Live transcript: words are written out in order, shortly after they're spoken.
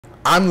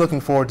I'm looking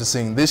forward to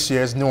seeing this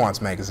year's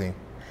Nuance magazine.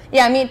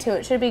 Yeah, me too.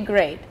 It should be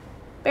great.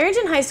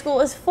 Barrington High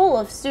School is full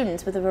of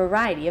students with a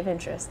variety of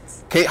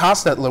interests. Kate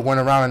Hostetler went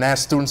around and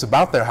asked students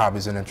about their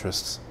hobbies and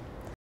interests.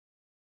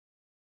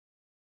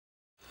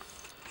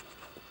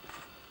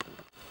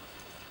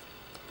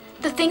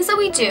 The things that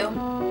we do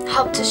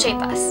help to shape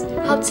us,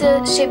 help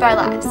to shape our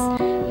lives.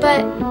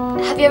 But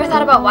have you ever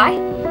thought about why?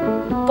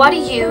 Why do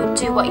you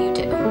do what you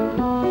do?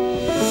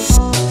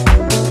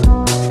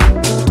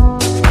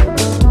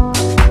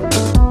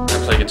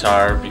 I play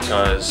guitar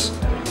because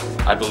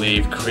I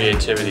believe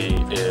creativity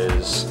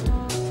is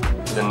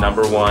the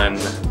 #1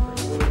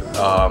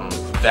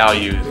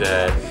 value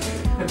that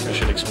you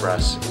should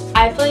express.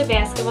 I play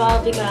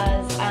basketball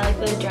because I like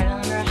the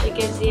adrenaline rush it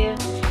gives you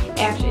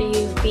after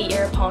you beat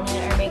your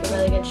opponent or make a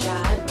really good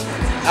shot.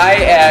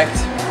 I act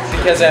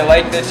because I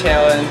like the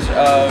challenge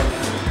of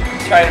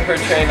trying to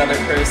portray another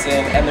person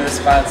and the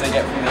response I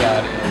get from the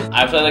audience.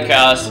 I play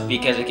lacrosse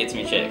because it gets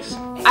me chicks.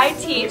 I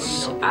teach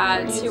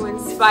to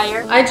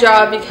inspire. I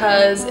draw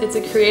because it's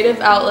a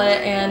creative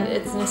outlet and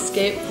it's an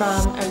escape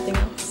from everything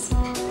else.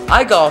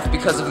 I golf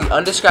because of the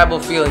undescribable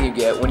feeling you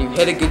get when you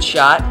hit a good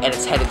shot and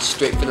it's headed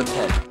straight for the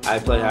pin. I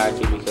play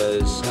hockey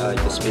because I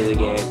like the speed of the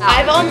game.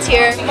 I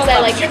volunteer because I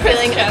like the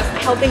feeling of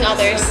helping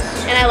others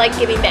and I like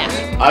giving back.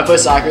 I play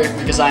soccer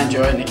because I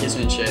enjoy it and it keeps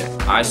me in shape.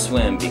 I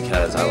swim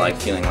because I like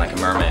feeling like a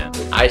merman.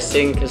 I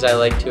sing because I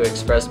like to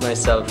express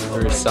myself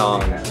through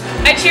song.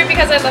 I cheer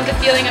because I love the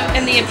feeling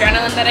and the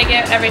adrenaline that I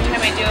get every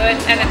time I do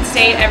it, and at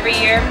state every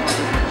year.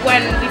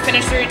 When we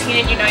finish the routine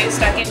and you know you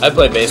stuck it. I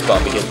play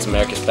baseball because it's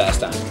America's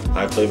pastime.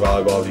 I play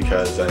volleyball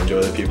because I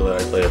enjoy the people that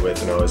I play it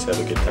with and always have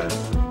a good time.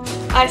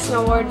 I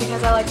snowboard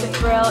because I like the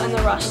thrill and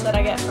the rush that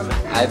I get from it.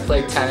 I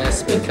play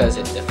tennis because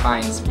it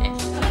defines me.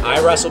 I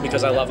wrestle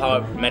because I love how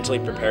it mentally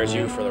prepares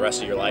you for the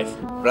rest of your life.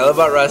 What I love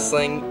about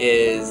wrestling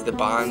is the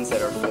bonds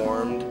that are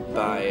formed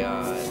by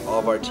all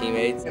of our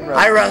teammates.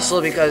 I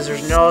wrestle because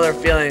there's no other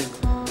feeling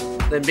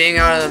than being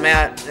out on the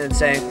mat and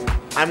saying,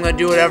 I'm going to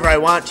do whatever I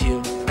want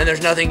to, and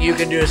there's nothing you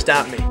can do to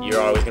stop me. You're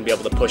always going to be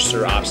able to push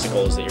through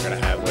obstacles that you're going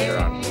to have later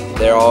on.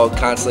 They're all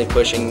constantly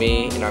pushing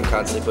me, and I'm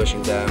constantly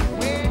pushing them,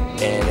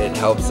 and it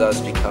helps us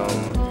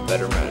become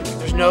better men.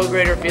 There's no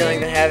greater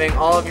feeling than having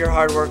all of your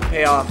hard work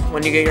pay off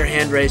when you get your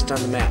hand raised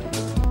on the mat.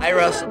 I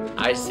wrestle.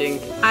 I sing.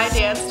 I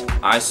dance.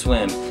 I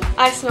swim.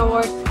 I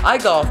snowboard. I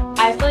golf.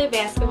 I play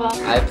basketball.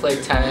 I play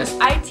tennis.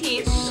 I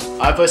teach.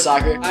 I play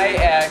soccer. I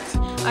act.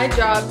 I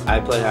draw. I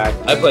play hockey.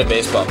 I play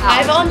baseball.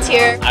 I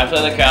volunteer. I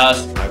play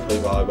lacrosse. I play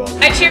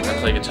volleyball. I cheer. I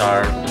play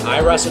guitar.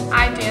 I wrestle.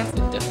 I dance.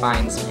 It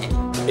defines me.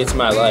 It's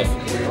my life.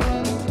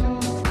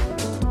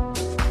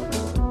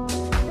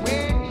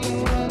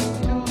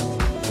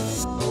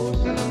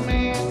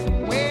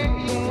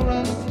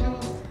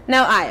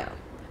 Now, Io,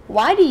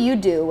 why do you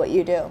do what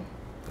you do?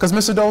 Because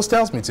Mr. Doles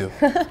tells me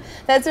to.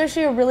 That's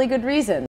actually a really good reason.